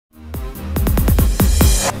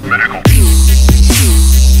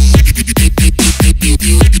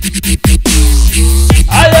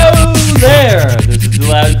Hello there! This is the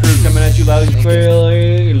Loud Crew coming at you loud and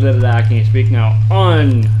clearly. I can't speak now.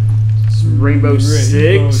 On Rainbow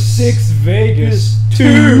Six Vegas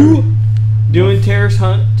 2, doing Terrorist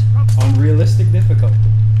Hunt on realistic difficulty.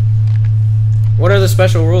 What are the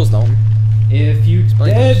special rules, Dalton? If you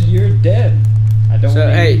dead, you're dead. I don't want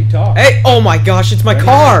to hear you talk. Hey! Oh my gosh, it's my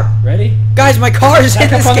car! Ready? Guys, my car is in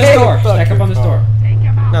this game! Stack up on this door.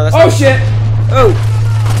 No, that's oh not shit! Oh!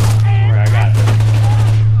 Alright, I got it.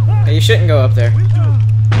 Hey, you shouldn't go up there.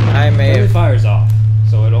 I may The have... fire's off,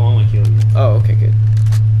 so it'll only kill you. Oh, okay, good.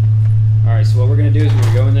 Alright, so what we're gonna do is we're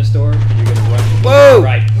gonna go in this door and you're gonna run. Whoa!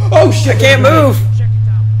 Right. Oh shit! I can't move!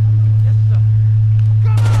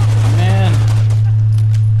 Man.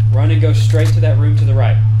 Run and go straight to that room to the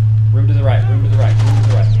right. Room to the right, room to the right, room to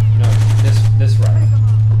the right. No, this right.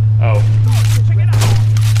 Oh.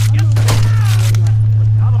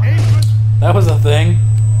 That was a thing.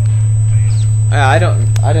 I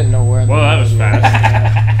didn't know where. Well, that was fast.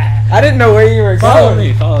 I didn't know where you were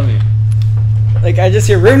going. Follow me. Like, I just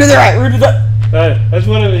hear room to the right, room to the... That's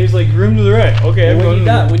what he's like, room to the right. Okay, Well,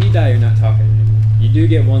 when you die, you're not talking anymore. You do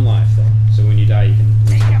get one life, though. So when you die, you can...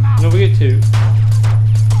 No, we get 2.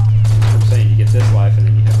 I'm saying you get this life and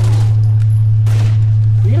then you have to lose.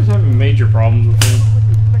 You guys having major problems with him?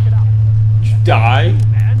 Did you die?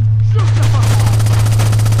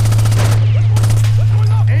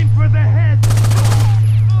 Aim for the head.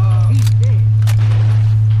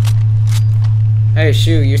 Hey,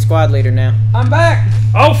 Shu, you're squad leader now. I'm back!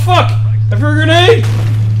 Oh fuck! I threw a grenade!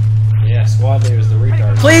 Yeah, squad leader's the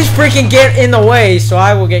retard. Please freaking get in the way so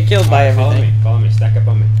I will get killed by everything. Follow me, stack up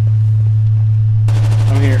on me.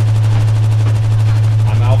 I'm here.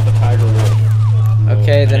 I'm Alpha Tiger Wolf.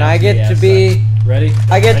 Okay, then I get to be... Ready?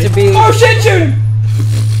 I get to be... Oh shit, shoot him!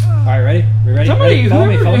 Alright, ready? We ready? Somebody, Follow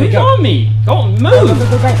me, who's go. on me? Don't move! Go.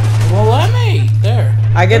 Well, let me. There.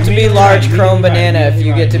 I get to be Immediately large right, chrome immediately banana right, if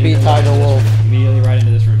you get to be immediately Tiger right into Wolf. this room. Immediately right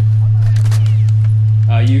into this room.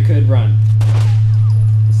 You could run.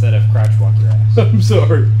 Instead of crouch walk your ass. I'm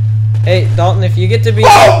sorry. Hey, Dalton, if you get to be...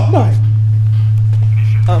 Oh my!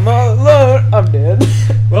 I'm all alone. I'm dead.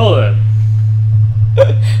 Well then.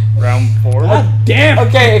 Round 4. God damn!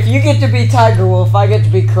 Okay, if you get to be Tiger Wolf, I get to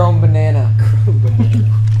be Chrome Banana.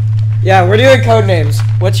 Yeah, we're doing code names.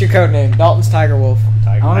 What's your code name? Dalton's Tiger Wolf.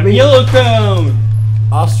 Tiger. I wanna I'm be Yellow Cone!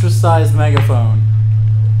 ostracized megaphone.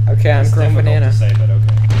 Okay, I'm It's Chrome difficult Banana. to say, but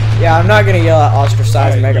okay. Yeah, I'm not gonna yell at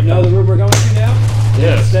ostracized Alright, you know the megaphone. room we're going to now?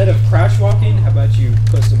 Yes. Instead of crouch walking, how about you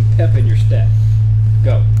put some pep in your step?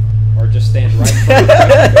 Go. Or just stand right in front of the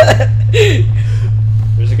crowd.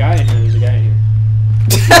 There's a guy in here, there's a guy in here.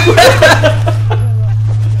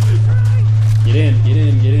 Get in, get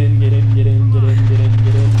in, get in, get in, get in, get in, get in, get in,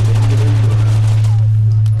 get in, get in.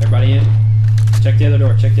 Everybody in? Check the other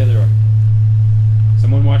door, check the other door.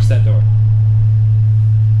 Someone watch that door.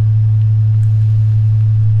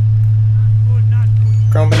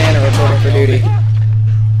 Chrome Banana reporting for duty.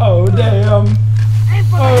 Oh damn!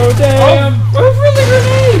 Oh damn! Oh, really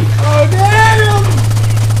grenade! Oh damn!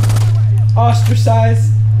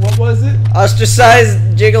 Ostracized. What was it? Ostracized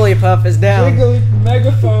Jigglypuff is down. Jiggly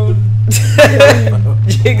megaphone.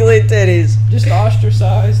 Jiggly titties. Just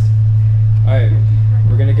ostracized. Alright,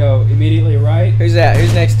 we're gonna go immediately right. Who's that?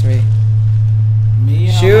 Who's next to me? Me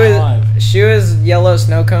and Shu I'm alive. Shu is yellow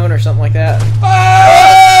snow cone or something like that.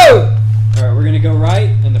 Oh! Alright, we're gonna go right,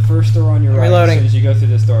 and the first door on your right. Reloading. As soon as you go through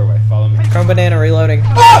this doorway, follow me. Chrome Banana reloading.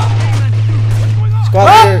 Ah!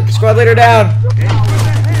 Squad leader down.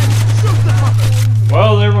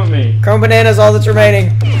 Well, there went me. Chrome Banana's all that's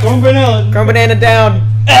remaining. Chrome Banana. Chrome Banana down.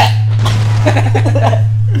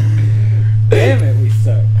 Damn it, we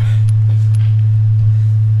suck.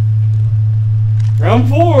 Round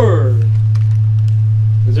 4.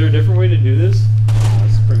 Is there a different way to do this?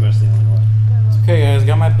 That's pretty much the only way. It's okay, guys.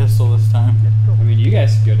 Got my pistol this time. I mean, you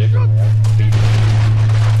guys could go differently. I can beat it.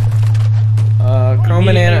 Chrome Immediately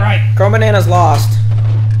Banana. right. Chrome Banana's lost.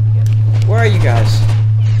 Where are you guys?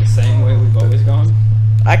 The same way we've always gone.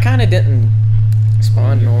 I kind of didn't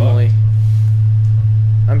spawn You're normally.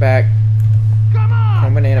 I'm back.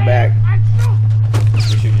 Chrome Banana back. We're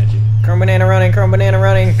shooting at you. Chrome Banana running. Chrome Banana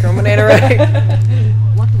running. Chrome Banana running.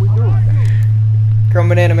 What do we do? Chrome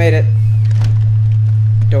Banana made it.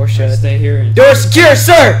 Door shut. Stay here and Door secure,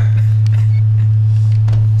 sir!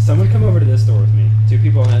 someone come over to this door with me. 2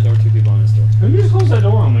 people on that door, 2 people on this door. Who just closed that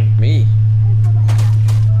door on me? Me.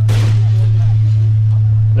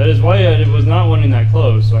 That is why I was not wanting that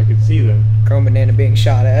close, so I could see them. Chrome Banana being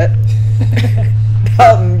shot at.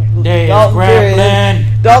 Dalton. They Dalton grappling. period.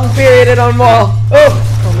 Dalton period on wall.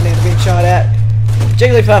 Oh! Chrome Banana shot at.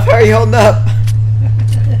 Jigglypuff, how are you holding up?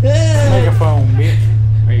 Megaphone, bitch.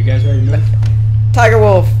 Are you guys ready to move? Tiger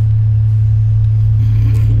Wolf,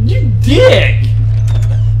 You dick!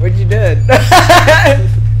 what'd you do? You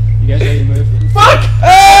guys ready to move? Fuck!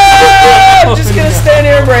 Oh, I'm just gonna stand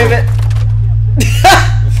here and brave it.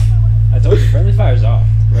 I told you, friendly fire's off.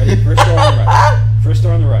 Ready? First door on the right. First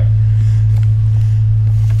door on the right.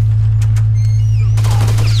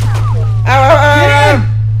 Ow, ow, ow,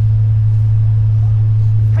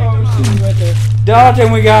 Oh shit, he's right there.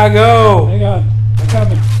 Dalton, we gotta go. Hang on, I'm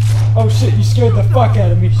coming. Oh shit, you scared the fuck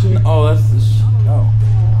out of me, shit. Oh, that's the. Oh.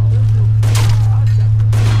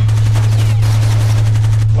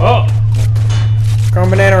 Oh! Chrome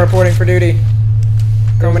Banana reporting for duty.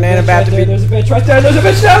 Chrome Banana about to be. There's a bitch right there. There's a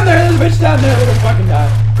bitch down there. There's a bitch down there. We're gonna fucking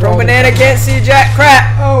die. Chrome Banana can't see jack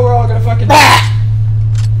crap. Oh, we're all gonna fucking die.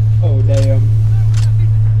 Oh damn.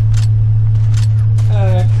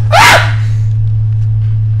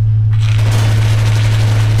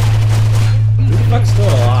 Who the fuck's still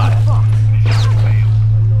alive?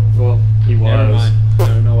 Well, he was. Never mind. I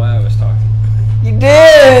don't know why I was talking. You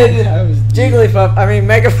did. I was Jigglypuff, I mean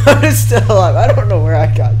Megaphone is still alive. I don't know where I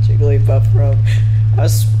got Jigglypuff from. I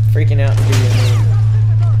was freaking out to be your name.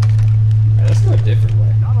 Alright, let's go a different way.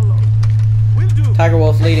 Tiger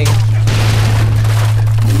Wolf leading.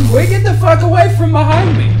 Wait, get the fuck away from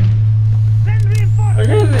behind me. You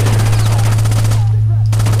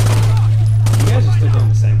guys are still doing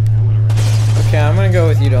the same thing. I wanna run. Okay, I'm gonna go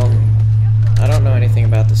with you, Dalton. I don't know anything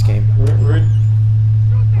about this game.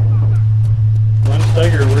 Run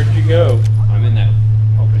Tiger, where'd you go? I'm in that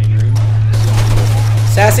opening room.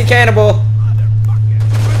 Sassy Cannibal.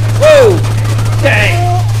 Woo! Dang!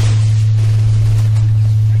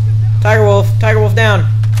 Tiger Wolf down.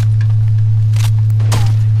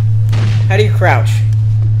 How do you crouch?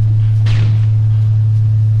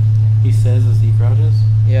 He says as he crouches.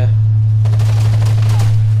 Yeah.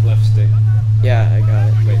 Left stick. Yeah, I got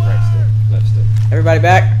it. Wait, right stick. Left stick. Everybody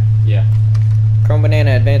back? Yeah. Chrome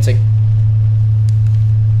Banana advancing.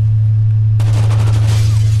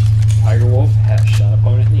 Tiger Wolf has shot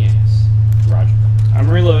opponent in the ass. Roger. I'm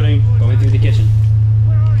reloading. Going through the kitchen.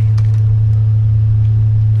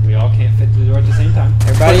 We all can't fit through the door at the same time.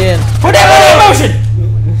 Everybody in. Put that in motion!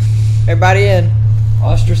 Everybody in.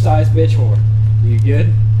 Ostracized bitch whore. You good?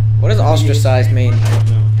 What does ostracized mean? I don't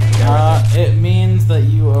know. It means that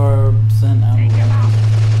you are sent out.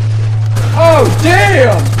 Oh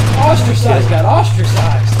damn! Ostracized got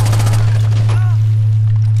ostracized.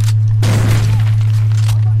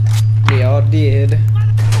 We all did. I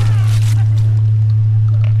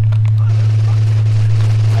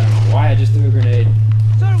don't know why I just threw a grenade.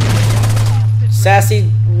 Sassy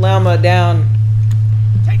Llama down.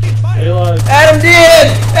 Stay alive. Adam did!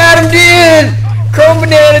 Adam did! Chrome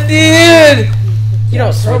Banana did! You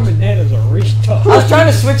don't Throw switch. bananas are retarded. I was trying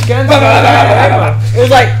to switch guns. It was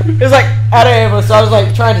like out of ammo, so I was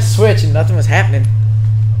like trying to switch and nothing was happening.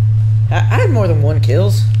 I had more than one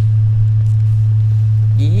kills.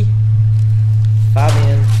 Yee. 5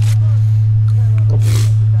 in.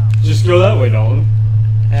 Just go that way, Dalton.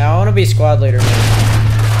 Yeah, I want to be squad leader, man.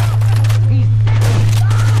 They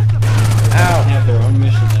Ow. have their own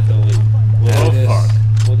mission that they'll lead. We'll Oh, do this. fuck.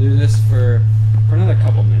 We'll do this for another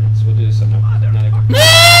couple minutes. We'll do this another couple.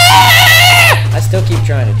 I still keep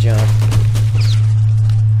trying to jump.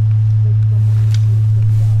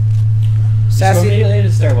 Just go Sassy. immediately into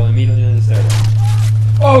the stairwell. Immediately into the stairwell.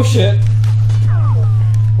 Oh shit!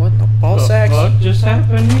 What in the ball What the sacks? fuck just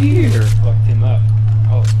happened here? Fucked him up.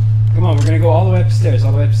 Oh, come on. We're gonna go all the way upstairs.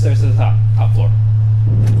 All the way upstairs to the top floor.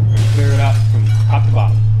 We're gonna clear it out from top to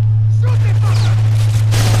bottom.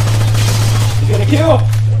 He's gonna kill.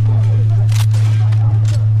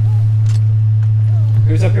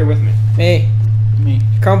 Who's up here with me? Me. Me.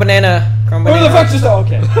 Chrome Banana. Chrome Who the Banana. fuck just? Oh,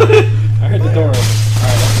 okay. I heard the door open. All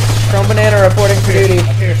right, up here. Chrome Banana reporting for duty.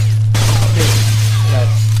 Up here. Up here.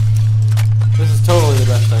 Guys, This is totally the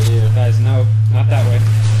best idea. guys, no, not that way.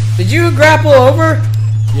 Did you grapple over?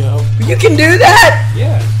 Yo. You can do that?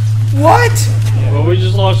 Yeah. What? Well, we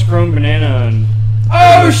just lost Chrome Banana and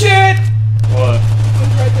Oh shit! what?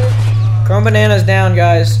 He's right there. Chrome Banana's down,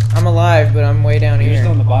 guys. I'm alive, but I'm way down You're just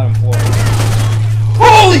here. on the bottom floor.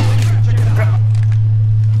 Holy!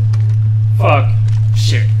 Fuck.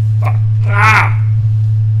 Shit. Fuck. Ah!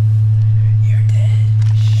 You're dead.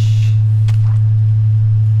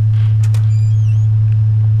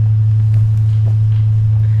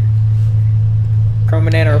 Chrome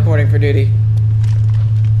Banana reporting for duty.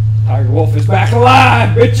 Tiger Wolf is back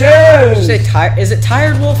alive, bitches! Did you say is it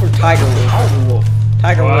Tired Wolf or Tiger Wolf? Tiger Wolf.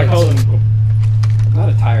 Tiger Well, I call Wolf. him. I'm not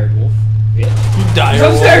a tired wolf. Bitch. Dire She's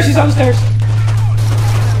upstairs. She's upstairs.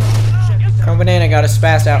 Chrome Banana got us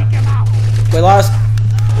spazzed out. We lost.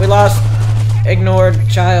 Ignored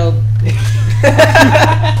child.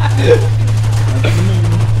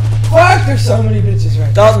 Fuck! There's so many bitches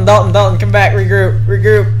right now. Dalton, come back.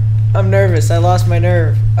 Regroup. I'm nervous. I lost my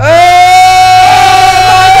nerve. Oh!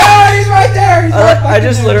 He's right there. He's right I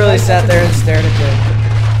just there. literally sat there and stared at them.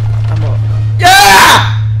 I'm a...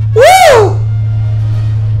 Yeah! Woo!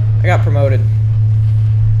 I got promoted.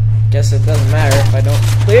 Guess it doesn't matter if I don't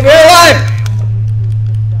leave me alive.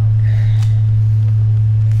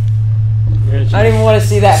 I didn't even want to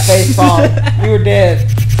see that face palm. You were dead.